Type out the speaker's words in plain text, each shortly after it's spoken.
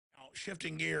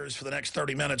Shifting gears for the next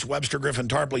 30 minutes, Webster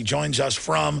Tarpley joins us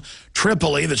from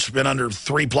Tripoli, that's been under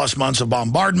 3+ months of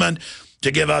bombardment, to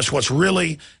give us what's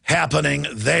really happening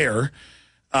there.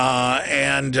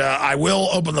 I will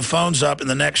open the phones up in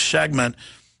the next segment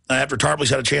after Tarpley's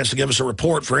had a chance to give us a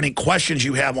report for any questions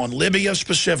you have on Libya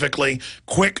specifically.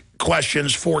 Quick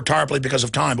questions for Tarpley because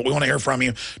of time, but we want to hear from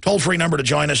you. Toll-free number to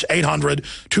join us,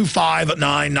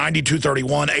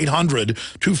 800-259-9231,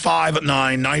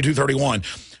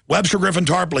 800-259-9231. Webster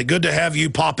Tarpley, good to have you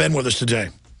pop in with us today.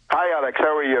 Hi, Alex.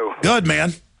 How are you? Good,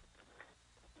 man.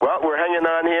 Well, we're hanging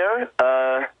on here.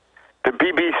 The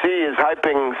BBC is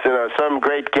hyping some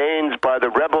great gains by the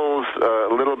rebels a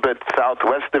little bit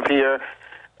southwest of here.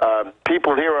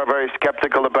 People here are very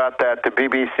skeptical about that. The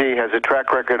BBC has a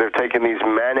track record of taking these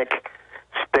manic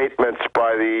statements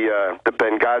by the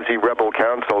Benghazi Rebel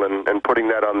Council and putting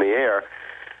that on the air.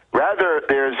 Rather,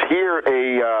 there's here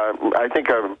I think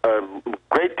a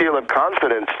great deal of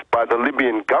confidence by the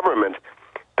Libyan government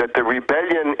that the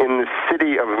rebellion in the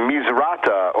city of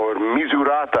Misrata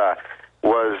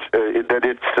was that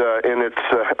it's in its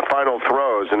final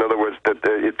throes. In other words, that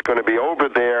it's going to be over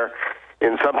there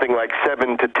in something like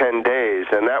 7 to 10 days,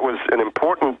 and that was an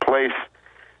important place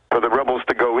for the rebels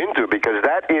to go into because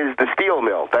that is the steel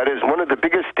mill. That is one of the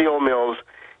biggest steel mills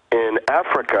in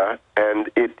Africa, and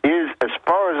it is, as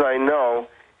far as I know,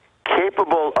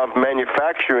 capable of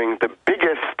manufacturing the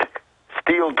biggest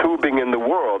steel tubing in the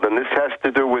world. And this has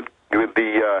to do with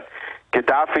the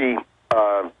Gaddafi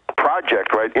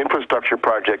project, right, infrastructure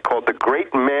project called the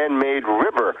Great Man-Made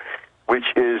River,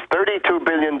 which is $32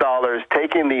 billion,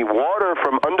 taking the water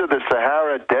from under the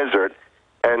Sahara Desert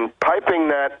and piping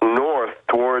that north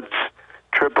towards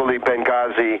Tripoli,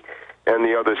 Benghazi, and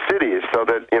the other cities, so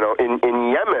that,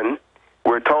 in Yemen,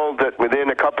 we're told that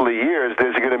within a couple of years,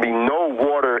 there's going to be no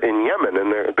water in Yemen.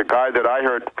 And the guy that I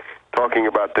heard talking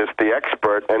about this, the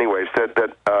expert, anyway, said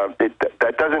that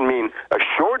that doesn't mean a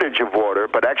shortage of water,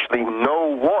 but actually no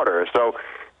water. So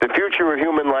the future of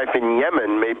human life in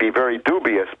Yemen may be very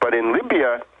dubious, but in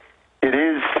Libya, it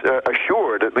is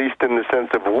assured, at least in the sense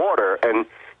of water. And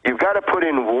you've got to put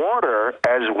in water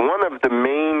as one of the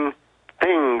main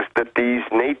things that these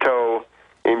NATO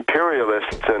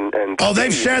imperialists and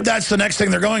they've said that's the next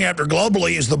thing they're going after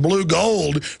globally is the blue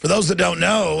gold. For those that don't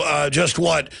know, just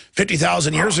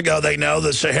 50,000 years ago, they know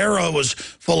the Sahara was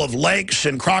full of lakes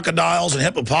and crocodiles and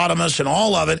hippopotamus and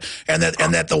all of it, and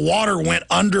that the water went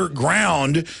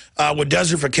underground with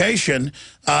desertification,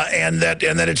 and that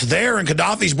it's there, and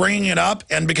Gaddafi's bringing it up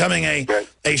and becoming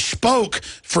a spoke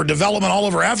for development all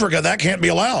over Africa. That can't be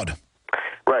allowed.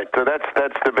 Right, so that's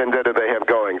the vendetta they have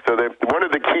going. So one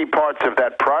of the key parts of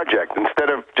that project, instead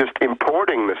of just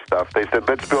importing the stuff, they said,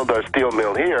 let's build our steel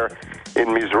mill here in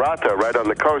Misrata, right on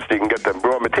the coast. You can get the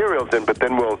raw materials in, but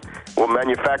then we'll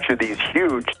manufacture these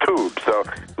huge tubes. So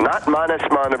not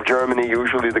Mannesmann of Germany,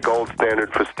 usually the gold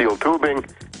standard for steel tubing,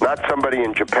 not somebody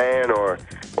in Japan or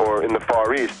in the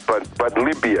Far East, but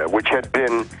Libya, which had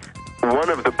been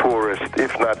one of the poorest,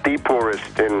 if not the poorest,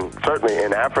 certainly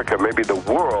in Africa, maybe the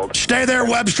world. Stay there,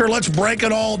 Webster. Let's break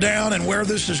it all down and where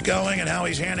this is going and how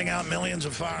he's handing out millions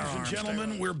of firearms.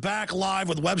 Gentlemen, we're back live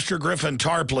with Webster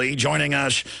Tarpley joining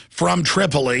us from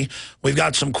Tripoli. We've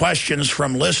got some questions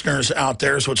from listeners out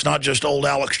there, so it's not just old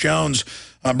Alex Jones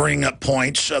bringing up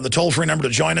points. The toll-free number to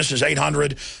join us is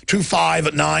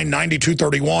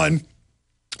 800-259-9231.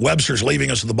 Webster's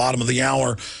leaving us at the bottom of the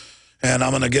hour. And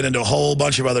I'm going to get into a whole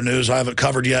bunch of other news I haven't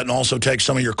covered yet and also take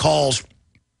some of your calls.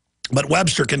 But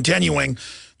Webster, continuing,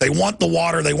 they want the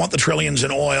water, they want the trillions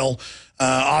in oil.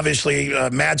 Obviously,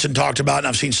 Madsen talked about, and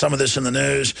I've seen some of this in the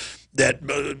news, that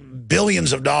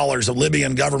billions of dollars of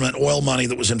Libyan government oil money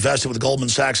that was invested with Goldman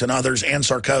Sachs and others and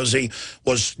Sarkozy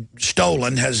was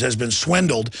stolen, has been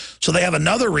swindled. So they have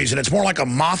another reason. It's more like a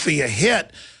mafia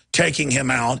hit taking him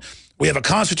out. We have a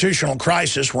constitutional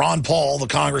crisis. Ron Paul, the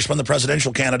congressman, the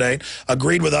presidential candidate,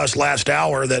 agreed with us last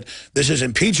hour that this is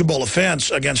impeachable offense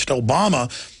against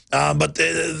Obama. But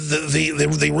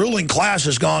the ruling class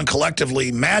has gone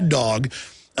collectively mad dog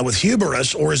with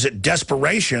hubris, or is it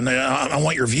desperation? I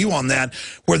want your view on that,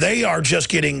 where they are just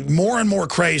getting more and more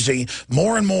crazy,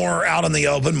 more and more out in the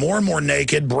open, more and more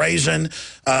naked, brazen,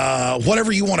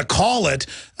 whatever you want to call it.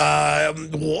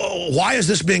 Why is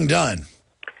this being done?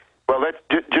 Well,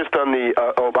 just on the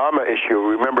Obama issue,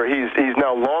 remember, he's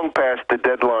now long past the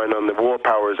deadline on the War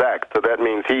Powers Act, so that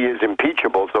means he is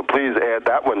impeachable. So please add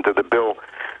that one to the bill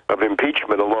of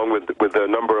impeachment, along with a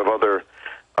number of other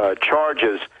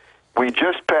charges. We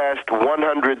just passed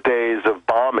 100 days of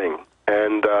bombing,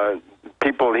 and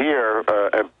people here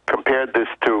have compared this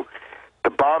to the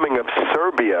bombing of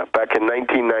Serbia back in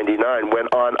 1999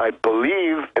 went on, I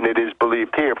believe, and it is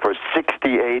believed here, for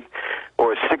 68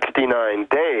 or 69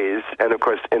 days. And, of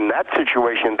course, in that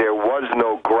situation, there was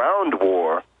no ground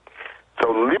war.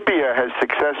 So Libya has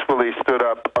successfully stood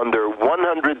up under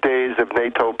 100 days of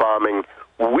NATO bombing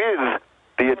with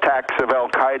the attacks of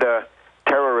al-Qaeda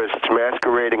terrorists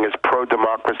masquerading as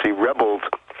pro-democracy rebels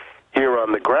here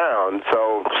on the ground.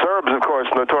 So Serbs, of course,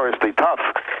 notoriously tough,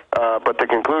 but the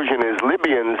conclusion is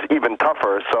Libyans even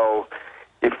tougher. So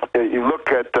if you look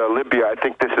at Libya, I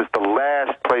think this is the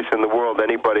last place in the world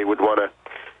anybody would want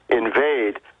to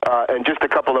invade. And just a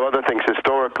couple of other things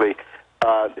historically.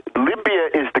 Libya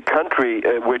is the country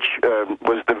which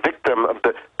was the victim of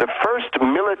the first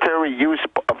military use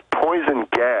of poison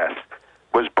gas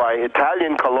was by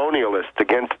Italian colonialists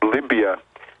against Libya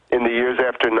in the years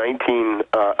after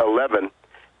 1911.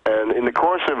 And in the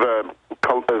course of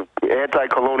an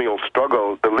anti-colonial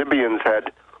struggle, the Libyans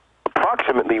had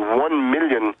approximately 1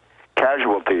 million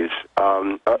casualties,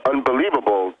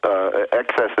 unbelievable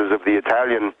excesses of the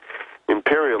Italian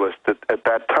imperialists at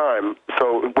that time.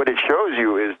 So what it shows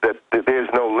you is that there's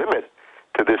no limit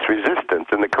to this resistance,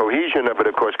 and the cohesion of it,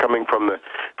 of course, coming from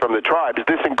the tribes.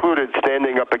 This included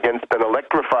standing up against an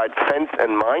electrified fence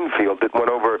and minefield that went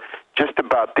over just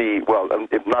about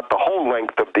if not the whole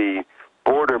length of the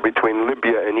border between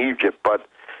Libya and Egypt, but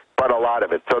a lot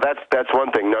of it. So that's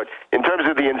one thing. Now, in terms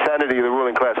of the insanity of the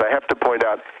ruling class, I have to point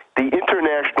out the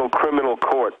International Criminal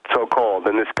Court, so-called,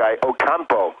 and this guy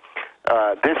Ocampo,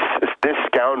 this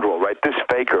scoundrel, right, this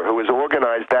faker, who has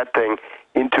organized that thing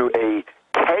into a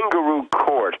kangaroo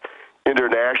court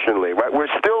internationally, right? We're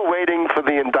still waiting for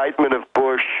the indictment of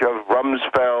Bush, of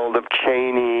Rumsfeld, of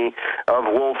Cheney, of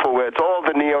Wolfowitz, all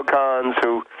the neocons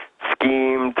who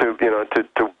schemed to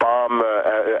bomb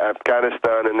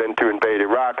Afghanistan and then to invade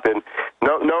Iraq. Then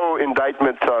no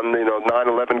indictments on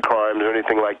 9/11 crimes or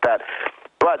anything like that.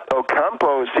 But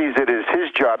Ocampo sees it as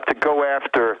his job to go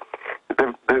after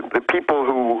the people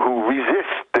who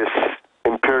resist this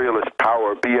imperialist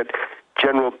power, be it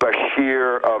General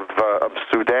Bashir of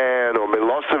Sudan or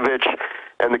Milosevic.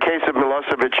 And the case of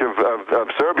Milosevic of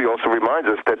Serbia also reminds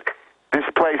us that this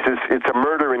place it's a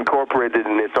murder incorporated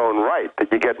in its own right,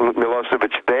 that you get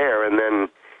Milosevic there and then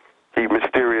he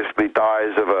mysteriously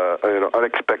dies of an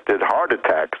unexpected heart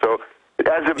attack. So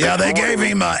as of they gave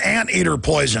him anteater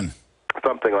poison.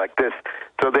 Something like this.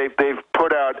 So they've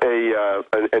put out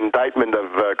an indictment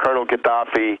of Colonel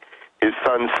Gaddafi, his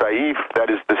son Saif, that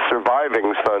is the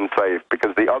surviving son Saif,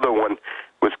 because the other one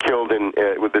was killed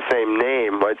with the same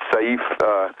name, right? Saif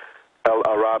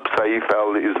al-Arab, Saif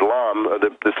al-Islam.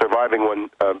 The surviving one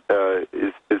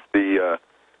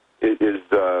is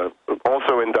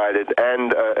also indicted,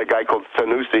 and a guy called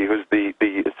Sanusi, who's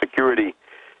the security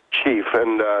chief.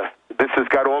 And this has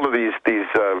got all of these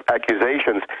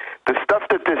accusations. The stuff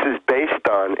that this is based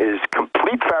on is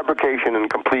complete fabrication and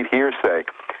complete hearsay.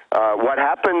 What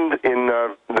happened in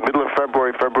the middle of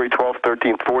February 12th,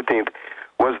 13th, 14th,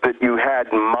 was that you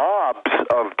had mobs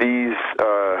of these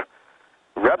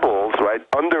rebels, right,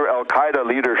 under al-Qaeda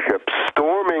leadership,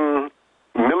 storming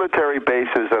military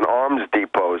bases and arms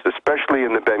depots, especially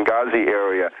in the Benghazi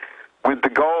area, with the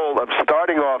goal of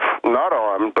starting off not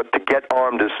armed, but to get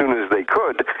armed as soon as they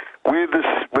could, with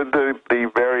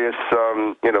the various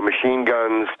machine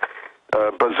guns,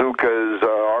 bazookas,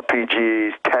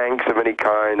 RPGs, tanks of any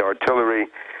kind, artillery.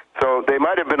 So they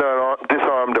might have been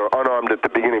disarmed or unarmed at the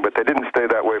beginning, but they didn't stay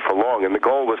that way for long, and the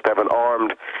goal was to have an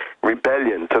armed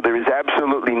rebellion. So there is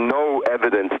absolutely no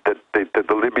evidence that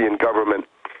the Libyan government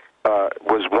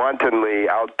was wantonly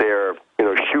out there,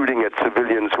 shooting at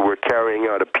civilians who were carrying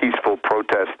out a peaceful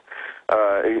protest.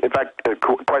 In fact,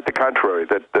 quite the contrary,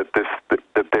 that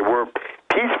there were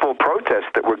peaceful protests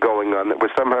that were going on that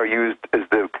were somehow used as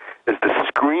the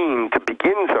screen to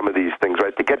begin some of these things,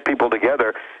 right? To get people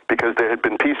together, because there had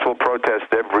been peaceful protests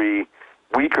every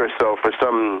week or so for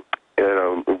some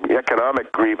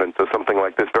economic grievance or something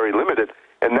like this, very limited,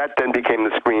 and that then became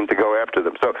the screen to go after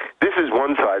them. So this is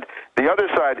one side. The other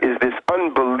side is this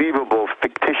unbelievable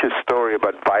fictitious story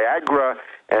about Viagra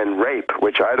and rape,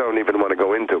 which I don't even want to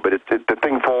go into, but the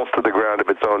thing falls to the ground of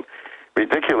its own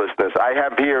ridiculousness. I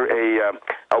have here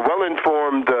a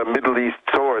well-informed Middle East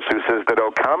source who says that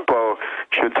Ocampo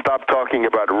should stop talking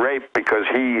about rape because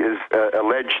he is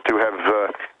alleged to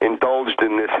have indulged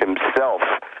in this himself,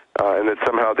 and that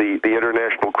somehow the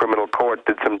International Criminal Court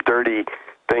did some dirty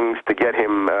things to get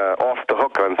him off the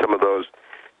hook on some of those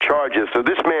charges. So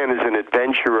this man is an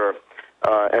adventurer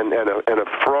and a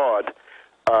fraud.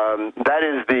 That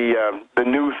is the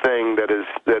new thing that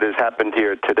has happened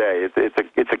here today.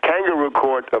 It's a kangaroo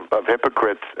court of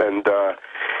hypocrites, and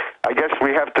I guess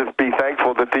we have to be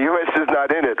thankful that the U.S. is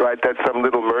not in it, right? That's some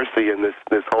little mercy in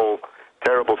this whole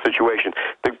terrible situation.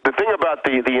 The thing about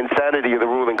the insanity of the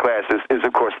ruling class is,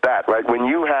 of course, that, right? When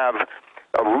you have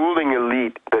a ruling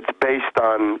elite that's based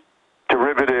on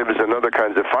derivatives and other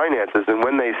kinds of finances, and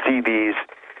when they see these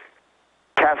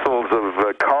castles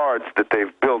of cards that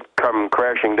they've built come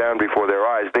crashing down before their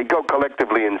eyes, they go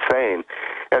collectively insane,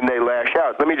 and they lash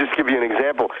out. Let me just give you an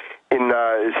example. In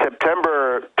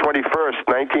September 21st,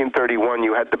 1931,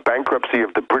 you had the bankruptcy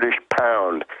of the British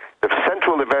pound. The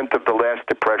central event of the last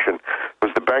depression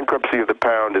was the bankruptcy of the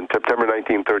pound in September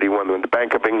 1931, when the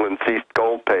Bank of England ceased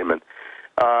gold payment.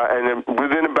 And then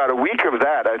within about a week of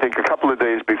that, I think a couple of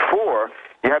days before,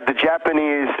 you have the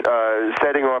Japanese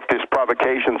setting off this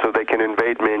provocation so they can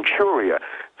invade Manchuria.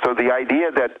 So the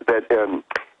idea that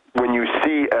when you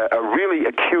see a really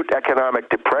acute economic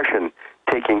depression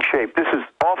taking shape, this is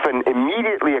often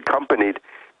immediately accompanied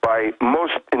by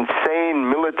most insane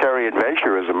military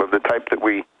adventurism of the type that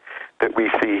we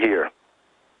see here.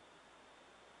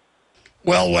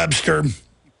 Well, Webster,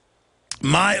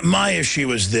 my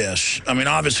issue is this. I mean,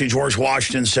 obviously, George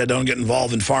Washington said don't get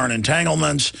involved in foreign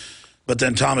entanglements. But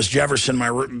then Thomas Jefferson,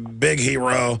 my big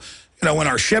hero, you know, when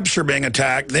our ships are being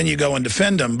attacked, then you go and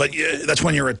defend them. But that's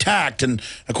when you're attacked. And,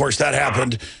 of course, that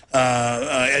happened,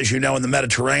 as you know, in the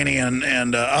Mediterranean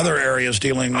and other areas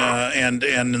dealing, and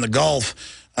in the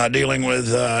Gulf, dealing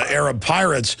with Arab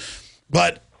pirates.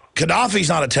 But Gaddafi's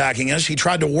not attacking us. He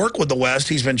tried to work with the West.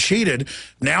 He's been cheated.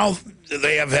 Now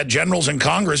they have had generals in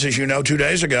Congress, as you know, 2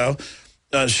 days ago,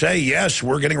 say, yes,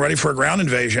 we're getting ready for a ground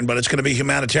invasion, but it's going to be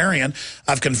humanitarian.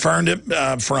 I've confirmed it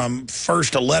from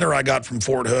first a letter I got from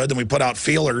Fort Hood, then we put out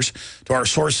feelers to our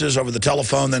sources over the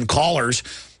telephone, then callers,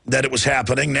 that it was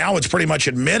happening. Now it's pretty much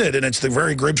admitted, and it's the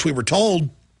very groups we were told.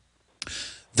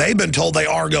 They've been told they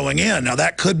are going in. Now,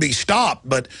 that could be stopped,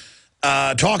 but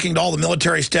talking to all the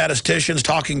military statisticians,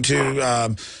 talking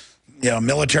to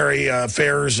military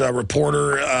affairs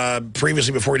reporter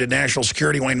previously before he did national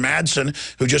security, Wayne Madsen,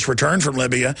 who just returned from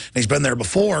Libya, and he's been there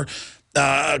before.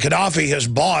 Gaddafi has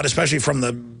bought, especially from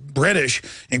the British,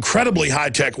 incredibly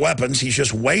high-tech weapons. He's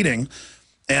just waiting,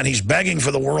 and he's begging for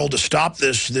the world to stop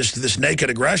this naked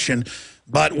aggression.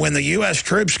 But when the U.S.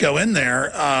 troops go in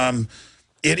there,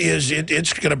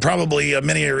 it's going to probably,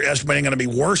 many are estimating, going to be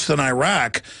worse than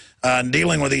Iraq,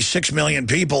 dealing with these 6 million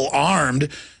people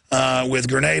armed with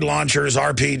grenade launchers,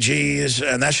 RPGs,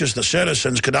 and that's just the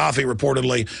citizens. Gaddafi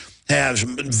reportedly has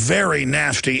very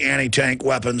nasty anti-tank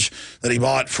weapons that he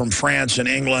bought from France and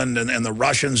England and the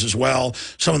Russians as well.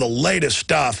 Some of the latest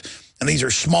stuff, and these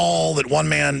are small that one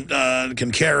man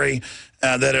can carry.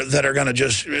 That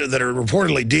are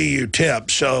reportedly DU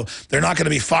tipped, so they're not going to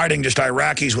be fighting just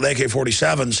Iraqis with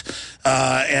AK-47s,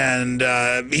 and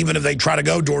even if they try to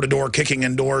go door to door, kicking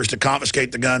in doors to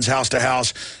confiscate the guns house to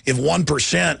house, if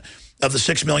 1% of the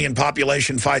 6 million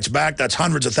population fights back, that's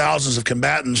hundreds of thousands of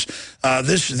combatants.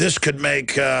 This could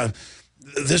make Iwo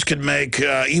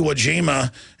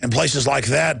Jima and places like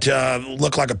that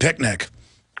look like a picnic.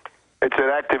 It's an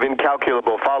act of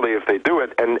incalculable folly if they do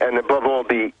it, and above all,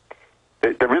 the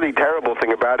really terrible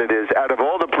thing about it is, out of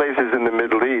all the places in the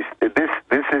Middle East, this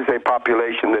is a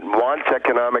population that wants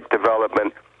economic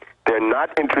development. They're not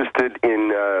interested in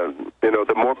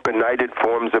the more benighted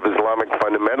forms of Islamic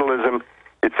fundamentalism.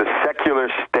 It's a secular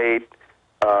state.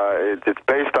 It's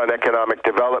based on economic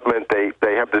development.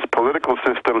 They have this political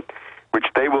system which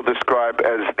they will describe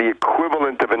as the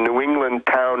equivalent of a New England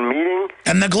town meeting.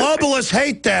 And the globalists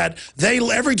hate that.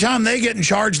 Every time they get in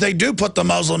charge, they do put the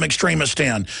Muslim extremist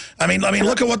in. I mean,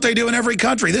 look at what they do in every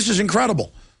country. This is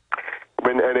incredible.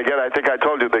 And again, I think I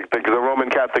told you the Roman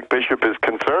Catholic bishop is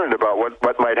concerned about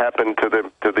what might happen to the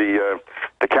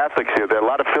Catholics here. There are a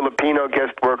lot of Filipino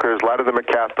guest workers. A lot of them are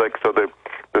Catholic, so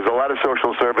there's a lot of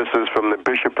social services from the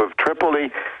Bishop of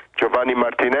Tripoli, Giovanni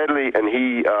Martinelli, and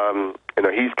he's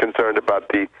concerned about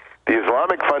the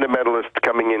Islamic fundamentalists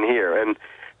coming in here. And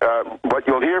what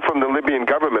you'll hear from the Libyan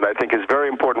government, I think, is very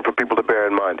important for people to bear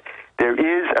in mind. There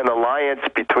is an alliance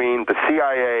between the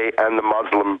CIA and the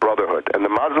Muslim Brotherhood, and the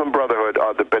Muslim Brotherhood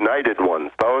are the benighted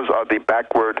ones. Those are the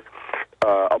backward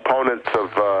opponents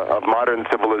of modern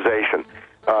civilization.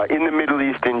 In the Middle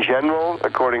East in general,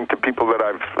 according to people that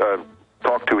I've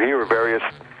talked to here, various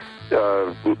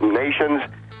nations,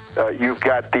 you've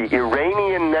got the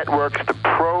Iranian networks, the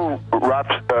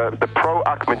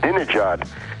pro-Ahmadinejad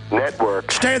network.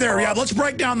 Stay there, yeah. Let's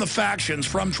break down the factions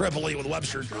from Tripoli with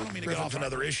Webster. I don't mean to get off on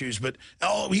other issues, but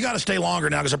you got to stay longer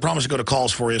now because I promised to go to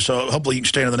calls for you, so hopefully you can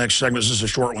stay in the next segment. This is a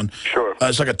short one. Sure.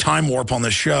 It's like a time warp on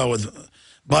this show.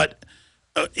 But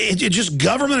it just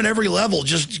government at every level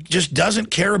just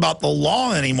doesn't care about the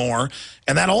law anymore.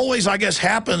 And that always, I guess,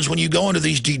 happens when you go into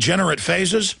these degenerate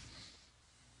phases.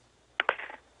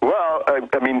 Well,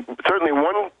 I mean, certainly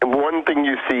one thing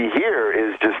you see here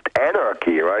is just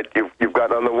anarchy, right? You've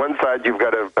got, on the one side, you've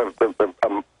got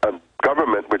a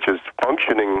government which is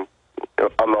functioning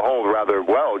on the whole rather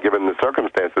well, given the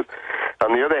circumstances.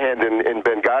 On the other hand, in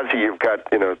Benghazi, you've got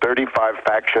 35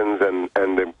 factions, and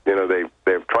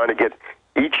they're trying to get,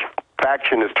 each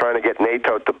faction is trying to get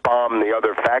NATO to bomb the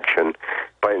other faction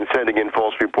by sending in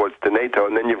false reports to NATO,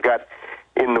 and then you've got,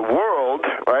 in the world,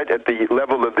 right, at the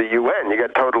level of the UN, you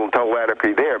got total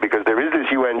anarchy there, because there is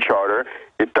this UN charter.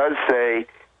 It does say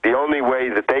the only way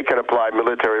that they can apply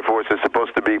military force is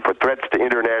supposed to be for threats to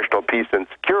international peace and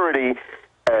security,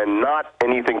 and not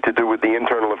anything to do with the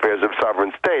internal affairs of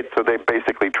sovereign states. So they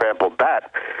basically trampled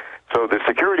that. So the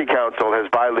Security Council has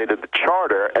violated the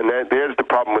charter, and there's the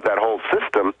problem with that whole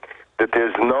system, that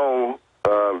there's no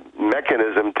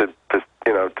mechanism to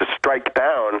strike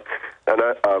down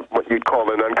what you'd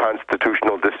call an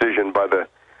unconstitutional decision by the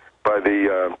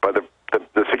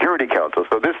Security Council.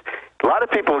 So a lot of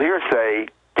people here say,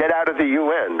 get out of the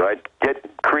UN, right?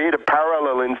 Create a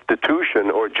parallel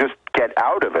institution, or just get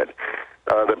out of it.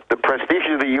 The prestige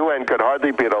of the UN could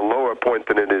hardly be at a lower point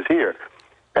than it is here.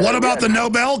 And what about the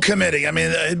Nobel Committee? I mean,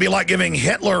 it'd be like giving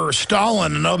Hitler or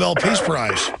Stalin a Nobel Peace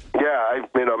Prize. Yeah,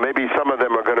 maybe some of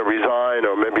them are going to resign,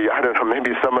 or maybe, I don't know,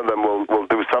 maybe some of them will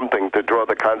do something to draw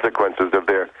the consequences of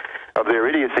their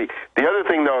idiocy. The other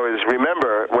thing, though, is,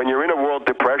 remember, when you're in a world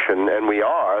depression, and we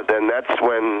are, then that's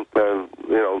when the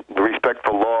respect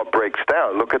for law breaks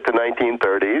down. Look at the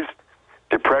 1930s.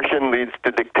 Depression leads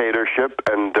to dictatorship,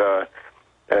 and the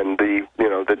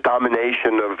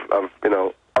domination of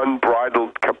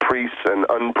unbridled caprice and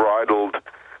unbridled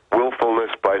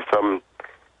willfulness by some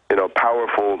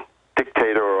powerful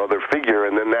dictator or other figure,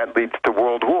 and then that leads to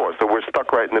world war. So we're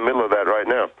stuck right in the middle of that right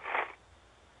now.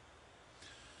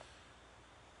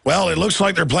 Well, it looks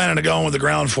like they're planning to go in with the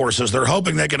ground forces. They're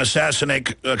hoping they can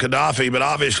assassinate Gaddafi, but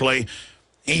obviously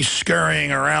he's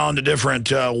scurrying around to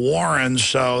different warrens,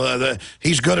 so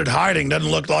he's good at hiding.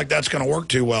 Doesn't look like that's going to work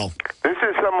too well. This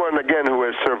is someone, again, who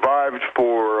has survived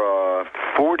for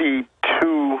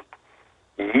 42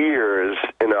 years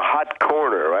in a hot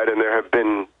corner, right? And there have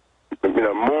been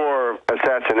more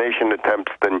assassination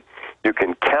attempts than you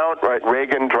can count, right?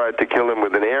 Reagan tried to kill him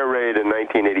with an air raid in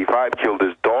 1985, killed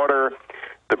his daughter.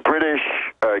 The British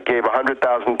gave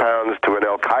 100,000 pounds to an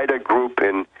al-Qaeda group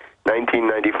in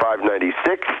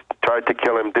 1995-96, tried to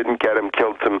kill him, didn't get him,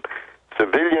 killed some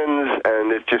civilians,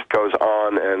 and it just goes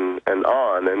on and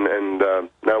on. And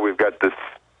now we've got this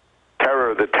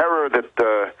terror, the arrow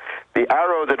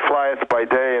that flieth by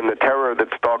day and the terror that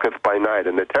stalketh by night.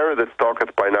 And the terror that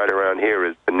stalketh by night around here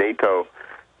is the NATO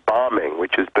bombing,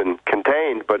 which has been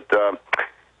contained. But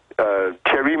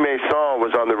Thierry Meyssan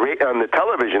was on the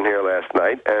television here last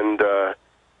night, and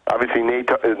obviously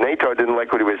NATO didn't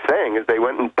like what he was saying, as they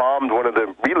went and bombed one of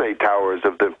the relay towers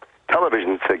of the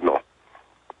television signal.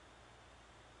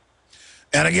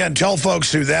 And again, tell folks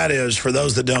who that is, for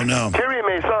those that don't know. Thierry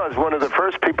Meyssan is one of the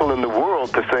first people in the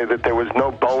world to say that there was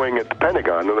no Boeing at the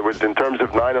Pentagon. In other words, in terms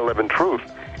of 9/11 truth,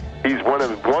 he's one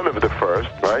of the first,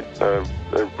 right?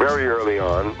 Very early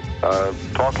on,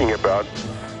 talking about.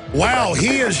 Wow,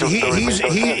 he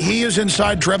is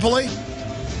inside Tripoli?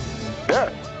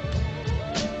 Yeah.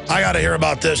 I got to hear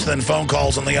about this, then phone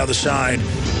calls on the other side.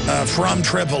 From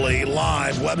Tripoli,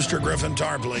 live, Webster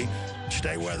Tarpley.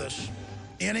 Stay with us.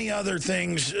 Any other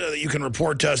things that you can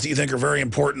report to us that you think are very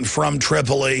important from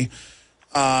Tripoli,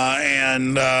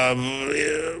 and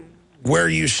where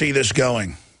you see this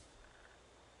going?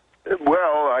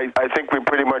 Well, I think we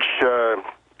pretty much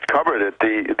covered it.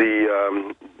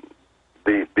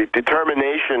 The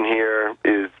determination here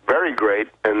is very great,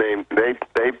 and they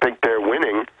think they're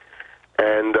winning,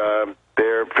 and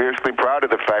they're fiercely proud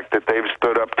of the fact that they've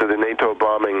stood up to the NATO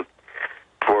bombing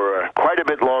for quite a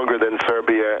bit longer than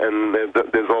Serbia, and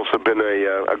there's also been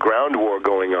a ground war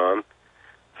going on.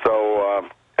 So,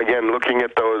 again, looking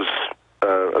at those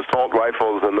assault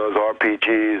rifles and those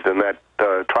RPGs and that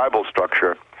tribal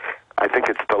structure, I think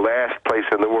it's the last place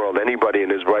in the world anybody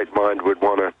in his right mind would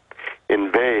want to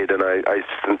invade, and I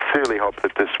sincerely hope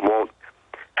that this won't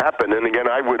happen. And again,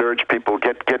 I would urge people,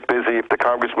 get busy. If the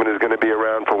congressman is going to be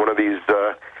around for one of these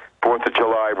 4th of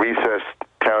July recess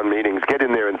town meetings, get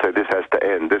in there and say, this has to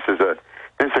end. This is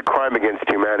a crime against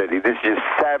humanity. This is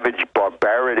savage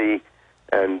barbarity,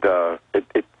 and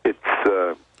it's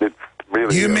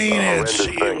really you mean a horrendous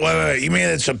thing. Wait, you mean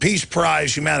it's a peace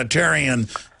prize humanitarian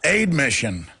aid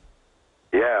mission?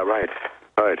 Yeah, right.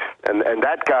 Right, and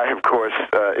that guy, of course,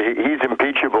 he's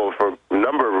impeachable for a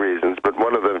number of reasons, but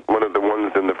one of the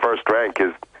ones in the first rank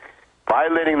is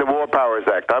violating the War Powers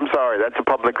Act. I'm sorry, that's a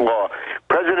public law.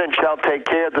 President shall take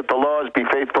care that the laws be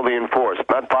faithfully enforced,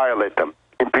 not violate them.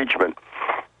 Impeachment.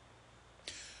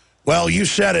 Well, you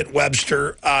said it,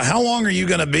 Webster. How long are you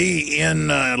going to be in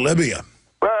Libya?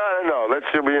 Well, I don't know. Let's,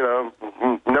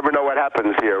 never know what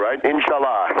happens here, right?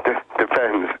 Inshallah.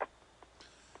 Depends.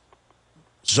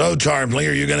 So, Tarpley,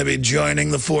 are you going to be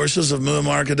joining the forces of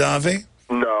Muammar Gaddafi?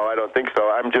 No, I don't think so.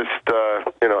 I'm just,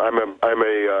 I'm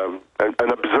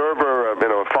an observer,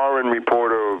 a foreign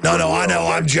reporter. No, I know.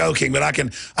 I'm joking, but I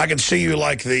can see you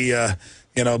like the,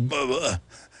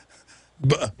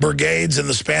 brigades in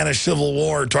the Spanish Civil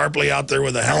War, Tarpley out there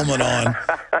with a helmet on.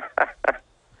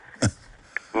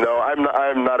 No,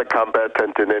 I'm not a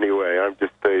combatant in any way. I'm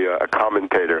just a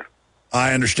commentator.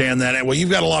 I understand that. Well, you've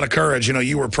got a lot of courage. You know,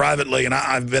 you were privately, and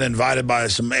I've been invited by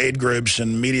some aid groups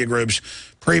and media groups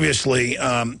previously,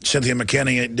 Cynthia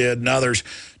McKinney did and others,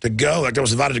 to go. Like I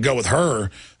was invited to go with her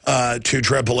to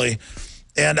Tripoli.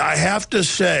 And I have to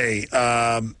say,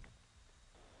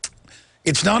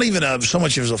 it's not even so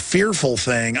much as a fearful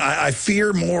thing. I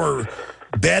fear more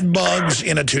bed bugs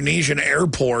in a Tunisian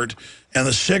airport and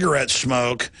the cigarette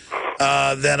smoke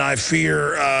than I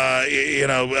fear,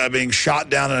 being shot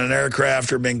down in an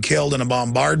aircraft or being killed in a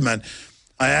bombardment.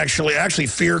 I actually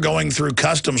fear going through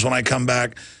customs when I come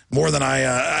back more than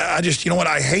I just, you know what,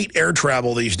 I hate air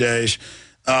travel these days.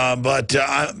 But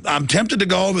I'm tempted to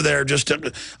go over there.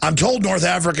 I'm told North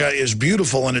Africa is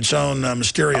beautiful in its own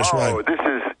mysterious way. Oh, this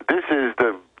is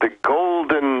the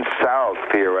golden south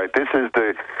here, right? This is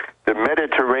the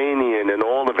Mediterranean in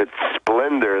all of its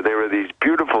splendor. There are these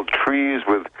beautiful trees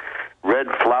with red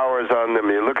flowers on them.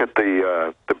 You look at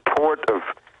the port of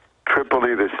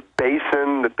Tripoli, this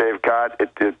basin that they've got.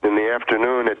 In the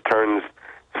afternoon, it turns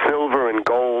silver and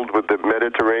gold with the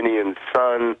Mediterranean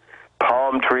sun.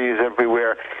 Palm trees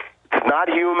everywhere. It's not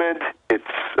humid. It's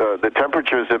the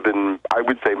temperatures have been, I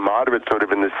would say, moderate, sort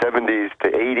of in the 70s to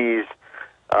 80s.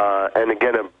 And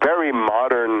again, a very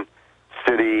modern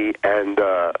city. And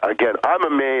again, I'm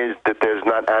amazed that there's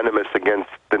not animus against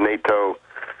the NATO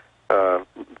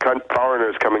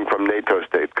foreigners coming from NATO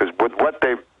states, because with what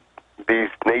these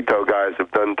NATO guys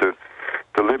have done to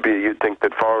Libya, you'd think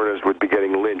that foreigners would be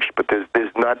getting lynched. But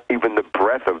there's not even the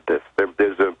breath of this.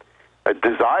 There's a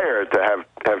desire to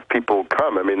have people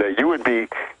come. I mean, you would be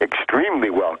extremely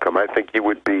welcome. I think you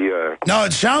would be. No,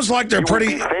 it sounds like they're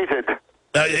pretty.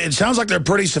 It sounds like they're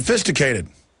pretty sophisticated.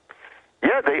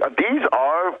 Yeah, these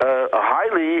are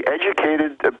highly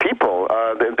educated people.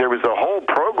 There was a whole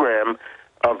program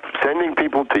of sending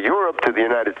people to Europe, to the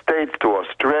United States, to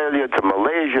Australia, to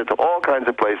Malaysia, to all kinds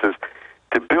of places,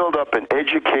 to build up an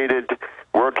educated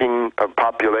working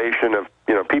population of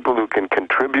people who can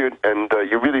contribute, and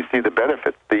you really see the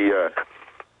benefits. The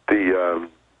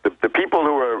people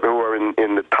who are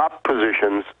in the top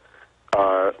positions,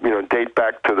 date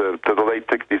back to the late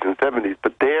 60s and 70s,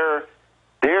 but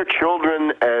their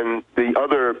children and the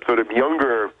other sort of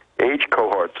younger age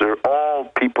cohorts are all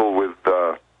people with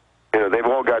they've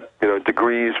all got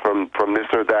degrees from this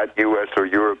or that U.S. or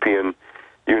European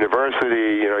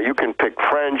university. You can pick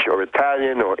French or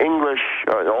Italian or English.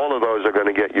 All of those are going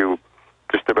to get you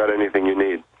just about anything you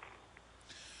need.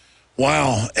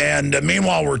 Wow. And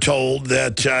meanwhile, we're told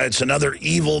that it's another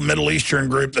evil Middle Eastern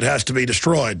group that has to be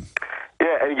destroyed.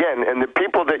 Yeah, and again, and the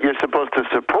people that you're supposed to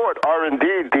support are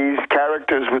indeed these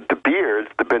characters with the beards,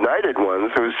 the benighted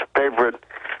ones, whose favorite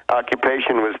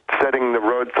occupation was setting the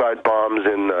roadside bombs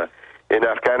in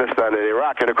Afghanistan and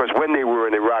Iraq. And, of course, when they were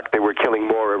in Iraq, they were killing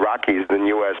more Iraqis than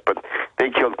U.S., but they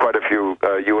killed quite a few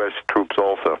U.S. troops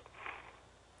also.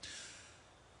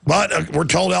 But we're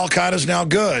told Al-Qaeda's now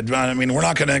good. I mean, we're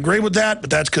not going to agree with that, but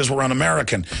that's because we're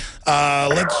un-American.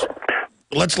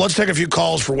 Let's take a few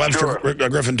calls for Webster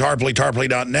Griffin Tarpley,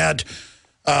 tarpley.net.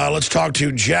 Let's talk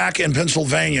to Jack in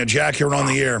Pennsylvania. Jack, you're on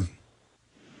the air.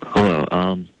 Hello.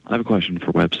 I have a question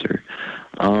for Webster.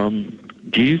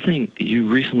 Do you think,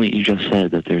 you just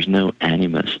said that there's no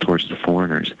animus towards the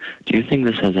foreigners. Do you think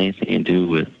this has anything to do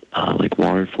with like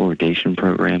water fluoridation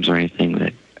programs or anything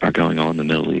that are going on in the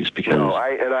Middle East? Because no,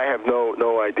 I have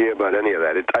no idea about any of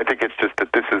that. I think it's just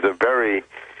that this is a very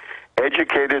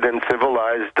educated and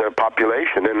civilized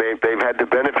population, and they've had the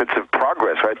benefits of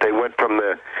progress. Right? They went from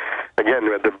the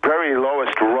very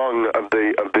lowest rung of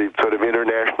the sort of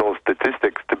international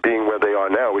statistics to being where they are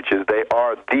now, which is they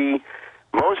are the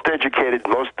most educated,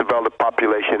 most developed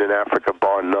population in Africa,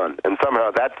 bar none. And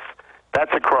somehow that's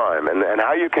a crime. And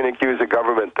how you can accuse a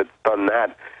government that's done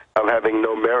that of having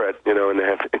no merit, and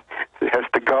it has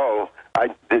to go,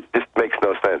 it just makes no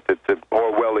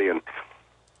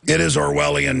It is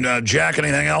Orwellian. Jack,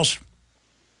 anything else?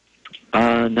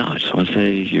 No, I just want to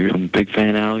say I'm a big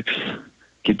fan, Alex.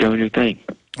 Keep doing your thing.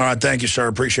 All right, thank you, sir.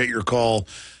 Appreciate your call.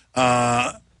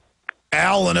 Al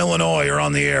in Illinois, you're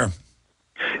on the air.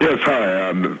 Yes,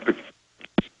 hi.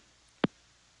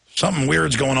 Something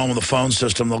weird's going on with the phone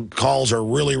system. The calls are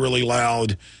really, really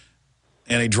loud,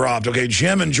 and he dropped. Okay,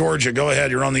 Jim in Georgia, go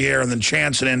ahead. You're on the air. And then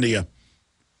Chance in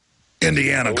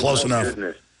Indiana, close enough.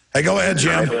 Goodness. Hey, go ahead,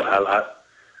 Jim.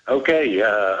 Okay,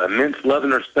 immense love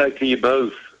and respect to you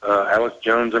both, Alex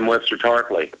Jones and Webster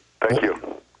Tarpley. Thank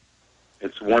you.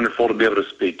 It's wonderful to be able to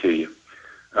speak to you.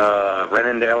 Ran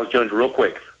into Alex Jones real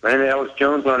quick. Ran into Alex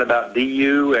Jones, learned about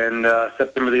DU and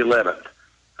September the 11th.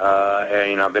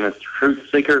 And I've been a truth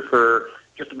seeker for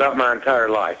just about my entire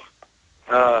life.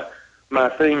 My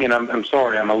thing, and I'm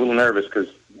sorry, I'm a little nervous because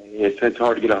it's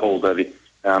hard to get a hold of you.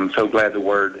 I'm so glad the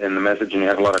word and the message, and you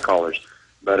have a lot of callers.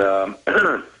 But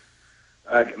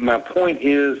my point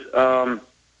is,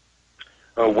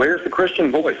 where's the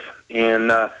Christian voice in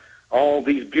all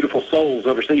these beautiful souls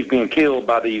overseas being killed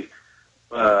by these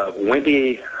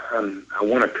wimpy, I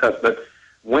want to cuss, but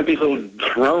wimpy little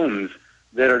drones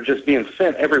that are just being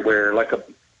sent everywhere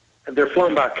they're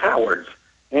flown by cowards.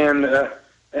 And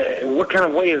what kind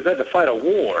of way is that to fight a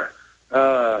war?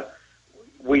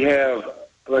 We have,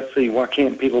 let's see, why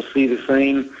can't people see the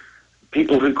same?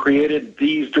 People who created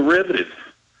these derivatives,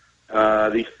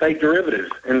 these fake derivatives,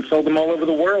 and sold them all over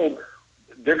the world,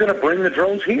 they're going to bring the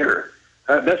drones here.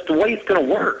 That's the way it's going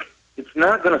to work. It's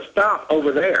not going to stop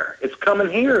over there. It's coming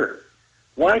here.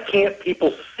 Why can't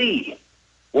people see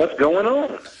what's going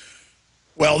on?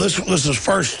 Well, this is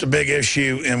first a big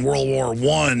issue in World War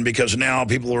I because now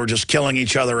people were just killing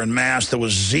each other en masse. There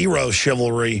was zero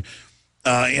chivalry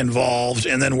involved.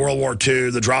 And then World War II,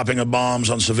 the dropping of bombs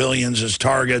on civilians as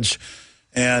targets,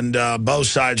 and both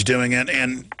sides doing it.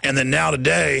 And then now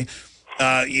today,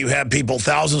 you have people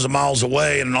thousands of miles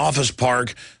away in an office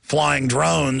park flying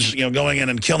drones, going in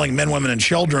and killing men, women, and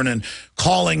children and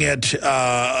calling it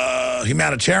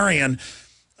humanitarian.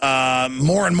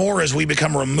 More and more as we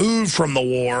become removed from the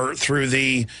war through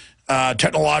the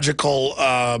technological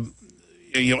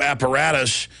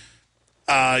apparatus,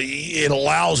 it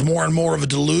allows more and more of a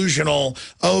delusional,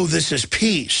 oh, this is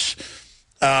peace.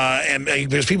 And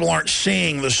because people aren't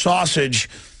seeing the sausage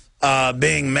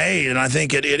being made. And I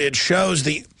think it shows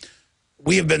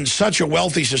we have been such a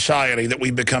wealthy society that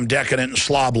we've become decadent and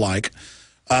slob-like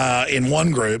in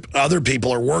one group. Other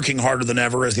people are working harder than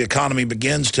ever as the economy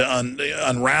begins to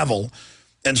unravel.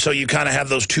 And so you kind of have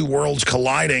those two worlds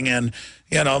colliding. And,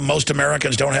 most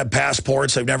Americans don't have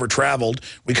passports. They've never traveled.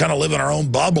 We kind of live in our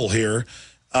own bubble here.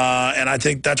 And I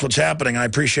think that's what's happening. I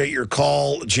appreciate your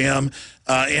call, Jim.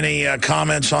 Any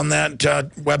comments on that,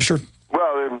 Webster?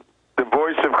 Well, the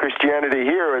voice of Christianity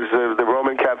here is the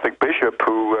Roman Catholic bishop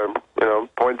who,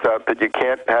 points out that you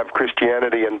can't have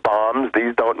Christianity and bombs.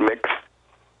 These don't mix.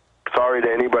 Sorry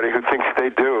to anybody who thinks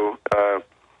they do.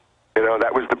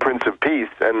 That was the Prince of Peace,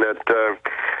 and that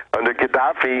under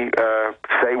Gaddafi,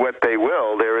 say what they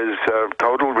will, there is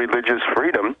total religious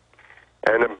freedom,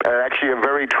 and actually a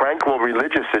very tranquil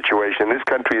religious situation. This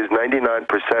country is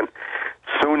 99%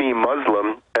 Sunni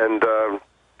Muslim, and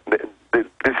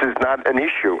this is not an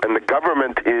issue. And the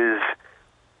government is,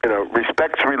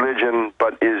 respects religion,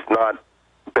 but is not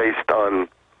based on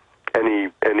any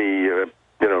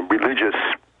religious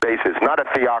basis. Not a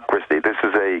theocracy. This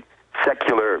is a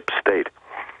secular state.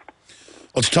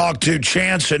 Let's talk to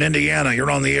Chance in Indiana.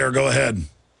 You're on the air. Go ahead.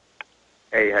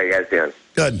 Hey, how you guys doing?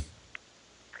 Good.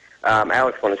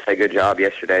 Alex, want to say good job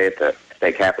yesterday at the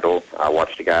state capitol. I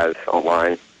watched you guys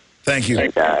online. Thank you.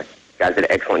 And, guys did an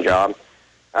excellent job.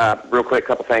 Real quick,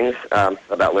 couple things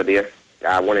about Libya.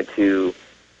 I wanted to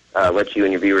let you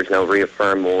and your viewers know,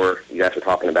 reaffirm more. You guys were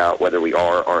talking about whether we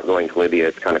are or aren't going to Libya.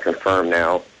 It's kind of confirmed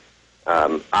now.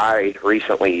 I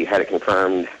recently had it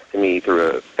confirmed to me through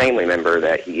a family member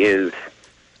that he is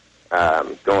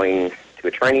going to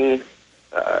a training,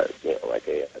 like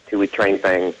a 2-week training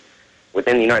thing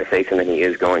within the United States, and then he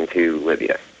is going to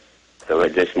Libya. So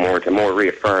it just more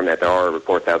reaffirm that there are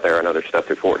reports out there and other stuff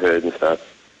through Fort Hood and stuff.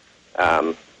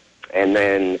 And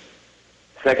then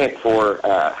second, for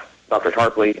Dr.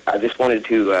 Tarpley, I just wanted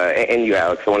to, and you,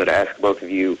 Alex, I wanted to ask both of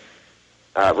you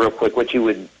real quick what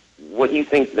you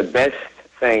think the best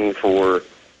thing for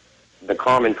the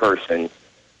common person,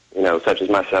 such as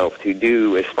myself, to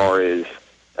do as far as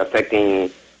affecting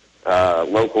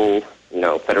local,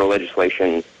 federal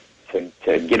legislation to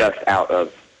get us out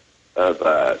of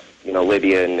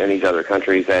Libya and these other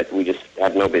countries that we just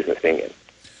have no business being in.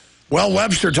 Well,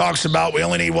 Webster talks about we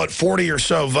only need, 40 or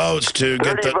so votes to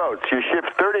get 30 votes. You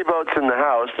shift 30 votes in the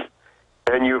House,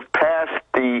 and you've passed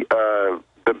the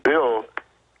bill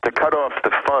to cut off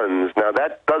the funds. Now,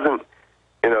 that doesn't,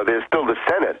 there's still the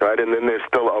Senate, right, and then there's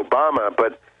still Obama,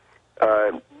 but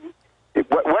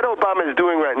what Obama is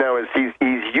doing right now is he's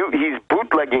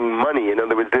bootlegging money. In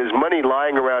other words, there's money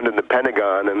lying around in the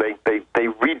Pentagon, and they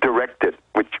redirect it,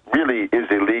 which really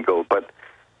is illegal. But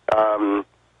I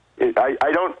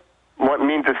don't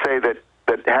mean to say that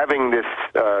having this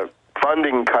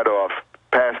funding cut off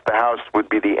past the House would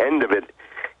be the end of it.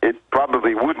 It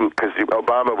probably wouldn't, because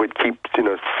Obama would keep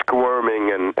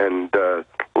squirming and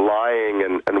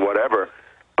lying and whatever.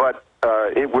 But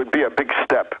it would be a big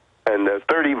step. And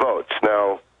 30 votes.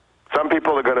 Now, some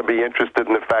people are going to be interested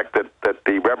in the fact that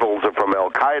the rebels are from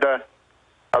Al-Qaeda.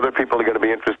 Other people are going to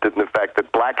be interested in the fact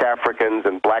that black Africans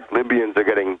and black Libyans are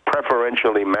getting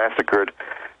preferentially massacred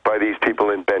by these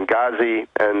people in Benghazi.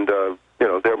 And,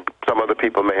 some other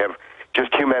people may have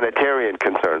just humanitarian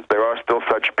concerns. There are still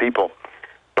such people.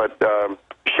 But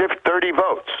shift 30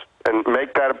 votes and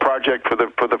make that a project for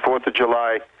the 4th of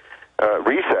July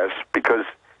recess, because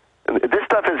this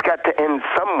stuff has got to end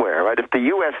somewhere, right? If the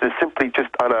U.S. is simply just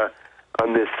on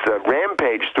this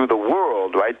rampage through the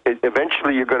world, right,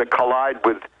 eventually you're going to collide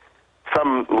with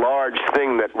some large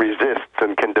thing that resists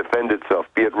and can defend itself,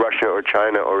 be it Russia or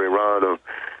China or Iran or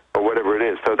whatever it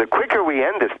is. So the quicker we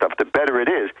end this stuff, the better it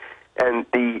is. And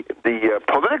the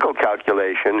political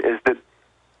calculation is that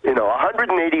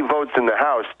 180 votes in the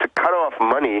House to cut off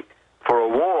money for a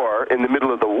war in the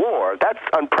middle of the war, that's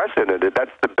unprecedented.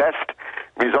 That's the best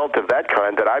result of that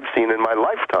kind that I've seen in my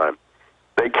lifetime.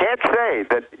 They can't say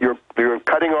that you're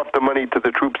cutting off the money to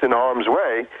the troops in harm's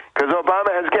way, because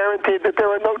Obama has guaranteed that there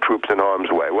are no troops in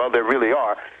harm's way. Well, there really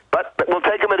are, but we'll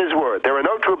take him at his word. There are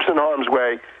no troops in harm's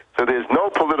way, so there's no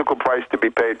political price to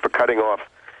be paid for cutting off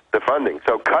the funding.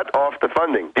 So cut off the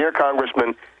funding. Dear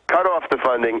Congressman, cut off the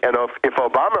funding, and if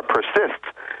Obama persists,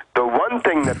 the one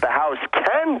thing that the House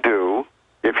can do,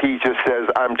 if he just says,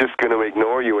 I'm just going to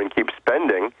ignore you and keep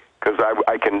spending, because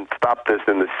I can stop this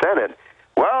in the Senate,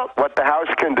 well, what the House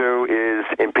can do is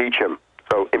impeach him.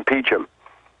 So impeach him.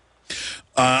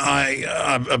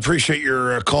 I appreciate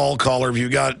your call, caller. If you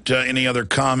got any other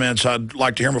comments, I'd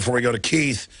like to hear them before we go to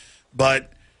Keith.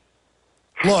 But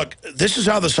look, this is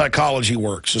how the psychology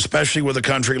works, especially with a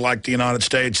country like the United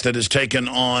States that has taken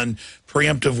on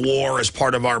preemptive war as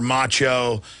part of our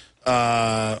macho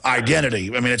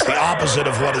identity. I mean, it's the opposite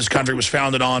of what this country was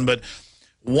founded on. But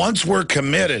once we're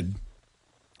committed,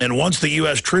 and once the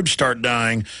U.S. troops start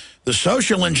dying, the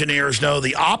social engineers know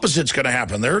the opposite's going to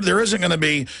happen. There isn't going to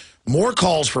be more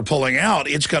calls for pulling out.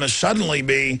 It's going to suddenly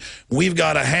be, we've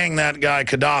got to hang that guy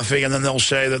Gaddafi, and then they'll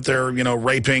say that they're,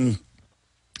 raping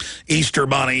Easter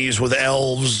bunnies with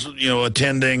elves,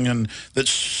 attending, and that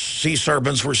sea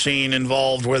serpents were seen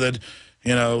involved with it,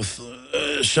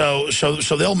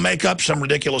 So they'll make up some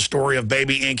ridiculous story of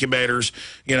baby incubators,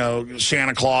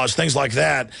 Santa Claus, things like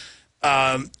that.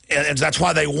 And that's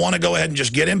why they want to go ahead and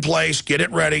just get in place, get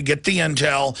it ready, get the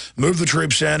intel, move the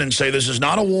troops in and say this is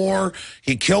not a war.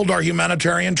 He killed our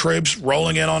humanitarian troops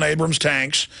rolling in on Abrams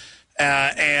tanks.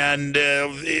 It's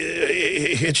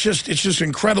just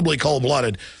incredibly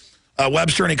cold-blooded.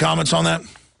 Webster, any comments on that?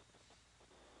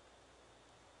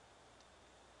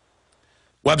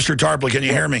 Webster Tarpley, can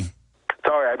you hear me?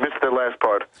 Sorry, I missed the last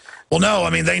part. Well, no, I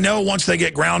mean, they know once they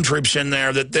get ground troops in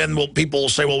there that then people will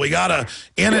say, well, we got to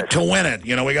in it to win it.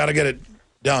 We got to get it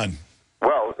done.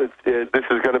 Well, this is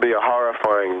going to be a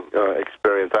horrifying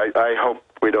experience. I hope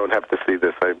we don't have to see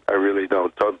this. I really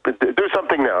don't. So do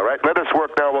something now, right? Let us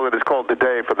work now while it is called the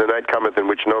day, for the night cometh in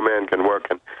which no man can work,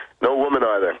 and no woman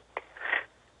either.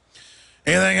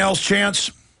 Anything else,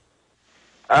 Chance?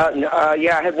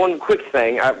 Yeah, I had one quick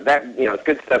thing. It's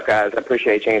good stuff, guys. I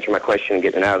appreciate you answering my question and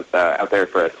getting it out there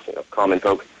for us, common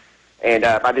folks. And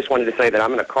I just wanted to say that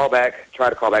I'm going to try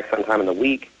to call back sometime in the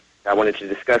week. I wanted to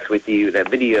discuss with you that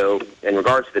video, in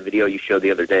regards to the video you showed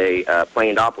the other day,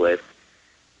 Planedopolis,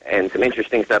 and some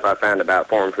interesting stuff I found about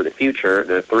Forum for the Future,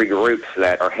 the three groups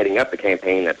that are heading up the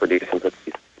campaign that produce and put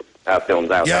these films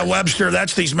out there. Yeah, Webster,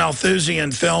 that's these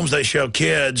Malthusian films they show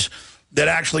kids that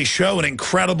actually show an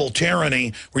incredible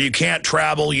tyranny where you can't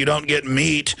travel, you don't get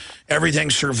meat,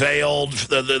 everything's surveilled,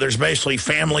 there's basically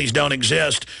families don't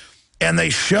exist. And they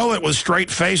show it with straight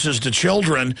faces to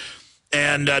children.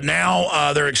 And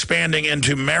now they're expanding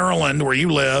into Maryland, where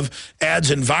you live, adds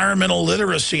environmental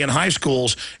literacy in high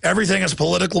schools. Everything is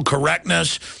political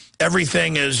correctness.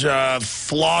 Everything is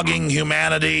flogging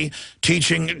humanity,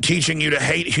 teaching you to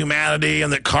hate humanity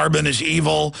and that carbon is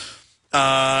evil.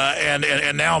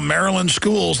 And now Maryland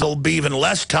schools, there'll be even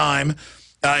less time.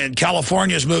 And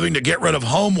California is moving to get rid of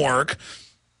homework.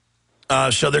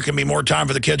 so there can be more time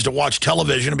for the kids to watch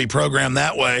television and be programmed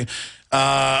that way.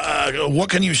 What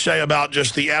can you say about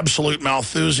just the absolute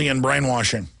Malthusian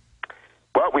brainwashing?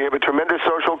 Well, we have a tremendous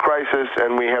social crisis,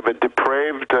 and we have a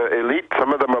depraved elite.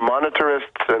 Some of them are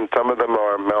monetarists, and some of them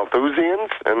are Malthusians,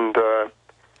 and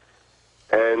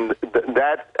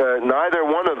neither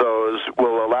one of those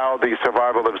will allow the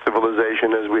survival of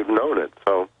civilization as we've known it.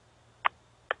 So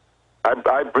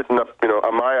I've written up,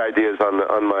 my ideas on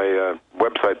my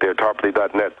website there,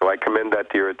 tarpley.net, so I commend that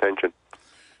to your attention.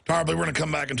 Tarpley, we're going to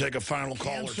come back and take a final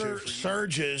call or two.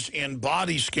 Surges in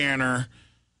body scanner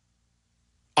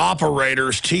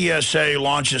operators, TSA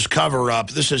launches cover-up.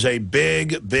 This is a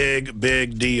big, big,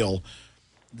 big deal.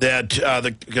 That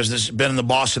because this has been in the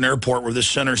Boston airport where this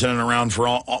center's in and around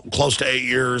for close to 8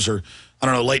 years, or I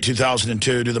don't know, late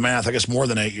 2002. Do the math. I guess more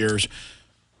than 8 years.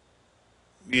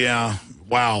 Yeah.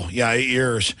 Wow. Yeah, 8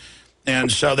 years.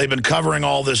 And so they've been covering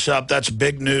all this up. That's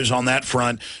big news on that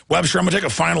front. Webster, I'm going to take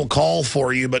a final call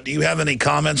for you, but do you have any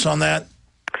comments on that?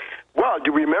 Well,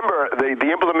 do you remember the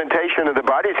implementation of the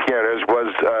body scanners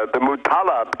was the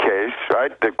Muttalab case,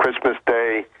 right? The Christmas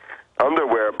Day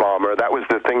underwear bomber. That was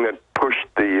the thing that pushed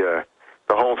the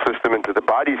whole system into the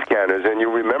body scanners. And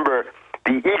you remember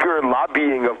the eager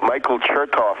lobbying of Michael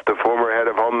Chertoff, the former head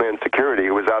of Homeland Security,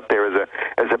 who was out there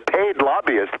as a paid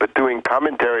lobbyist, but doing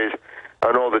commentaries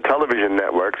on all the television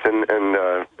networks. And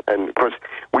of course,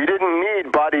 we didn't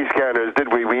need body scanners,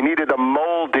 did we? We needed a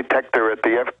mole detector at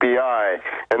the FBI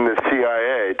and the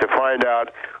CIA to find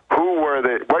out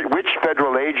which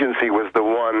federal agency was the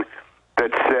one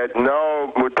that said,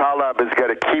 no, Muttalab has got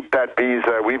to keep that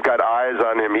visa. We've got eyes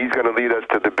on him. He's going to lead us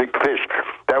to the big fish.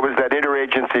 That was that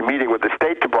interagency meeting with the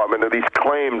State Department, at least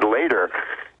claimed later,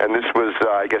 and this was,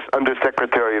 I guess,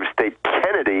 Undersecretary of State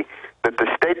Kennedy, that the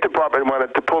State Department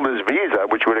wanted to pull his visa,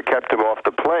 which would have kept him off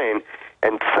the plane,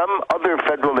 and some other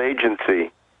federal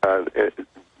agency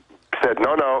said,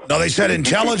 no. No, they said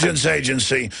intelligence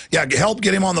agency. Yeah, help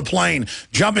get him on the plane.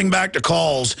 Jumping back to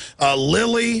calls,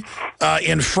 Lily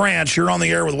in France, you're on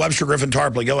the air with Webster Griffin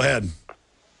Tarpley. Go ahead.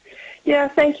 Yeah,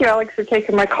 thank you, Alex, for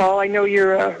taking my call. I know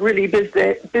you're really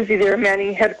busy there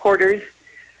manning headquarters.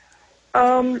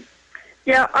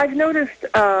 Yeah, I've noticed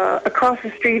across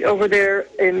the street over there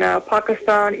in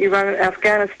Pakistan, Iran, and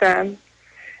Afghanistan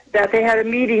that they had a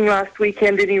meeting last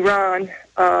weekend in Iran,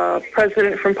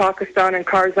 President from Pakistan and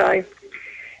Karzai,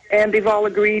 and they've all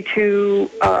agreed to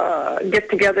get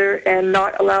together and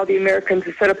not allow the Americans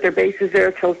to set up their bases there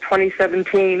until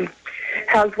 2017.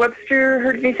 Has Webster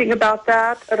heard anything about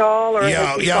that at all? Or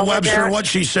yeah, Webster, what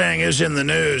she's saying is in the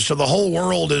news. So the whole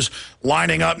world is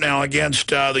lining up now against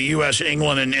the U.S.,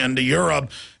 England, and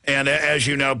Europe. And as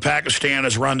you know, Pakistan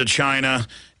has run to China,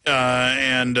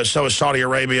 and so is Saudi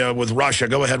Arabia with Russia.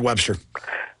 Go ahead, Webster.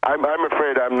 I'm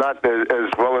afraid I'm not as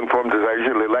well informed as I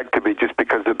usually like to be, just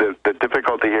because of the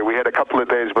difficulty here. We had a couple of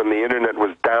days when the internet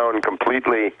was down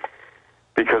completely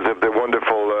because of the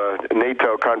wonderful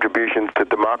NATO contributions to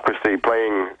democracy,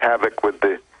 playing havoc with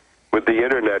the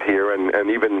internet here, and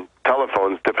even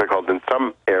telephones difficult in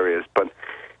some areas. But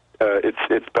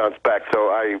it's bounced back. So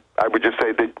I would just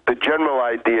say the general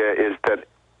idea is that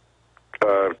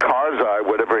Karzai,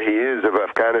 whatever he is of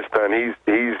Afghanistan,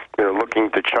 he's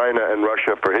looking to China and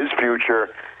Russia for his future,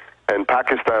 and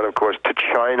Pakistan, of course, to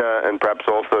China and perhaps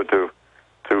also to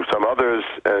some others,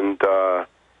 and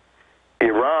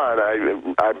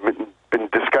Iran. I've been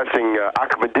discussing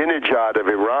Ahmadinejad of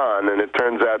Iran, and it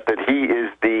turns out that he is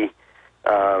the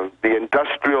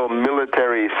industrial,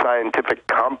 military, scientific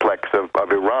complex of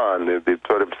Iran, the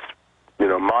sort of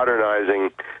modernizing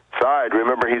side.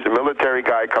 Remember, he's a military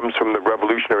guy, comes from the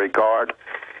Revolutionary Guard,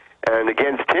 and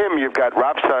against him you've got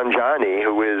Rafsanjani,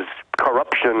 who is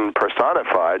corruption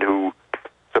personified, who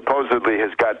supposedly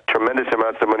has got tremendous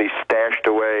amounts of money stashed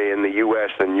away in the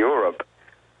U.S. and Europe.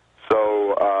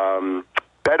 So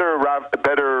better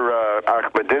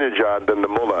Ahmadinejad than the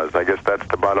mullahs. I guess that's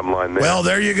the bottom line there. Well,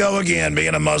 there you go again,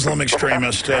 being a Muslim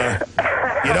extremist.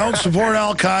 You don't support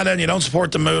Al-Qaeda and you don't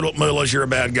support the mullahs, you're a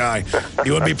bad guy.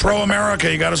 You would be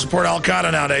pro-America, you got to support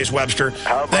Al-Qaeda nowadays, Webster.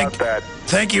 How about that?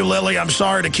 Thank you, Lily. I'm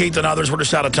sorry to Keith and others. We're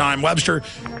just out of time. Webster,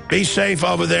 be safe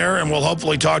over there, and we'll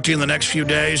hopefully talk to you in the next few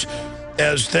days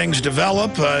as things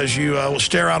develop, as you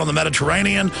stare out on the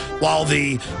Mediterranean while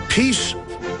the peace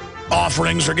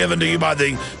offerings are given to you by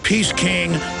the Peace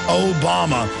King,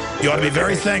 Obama. You ought to be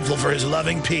very thankful for his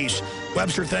loving peace.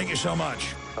 Webster, thank you so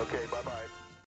much. Okay, bye-bye.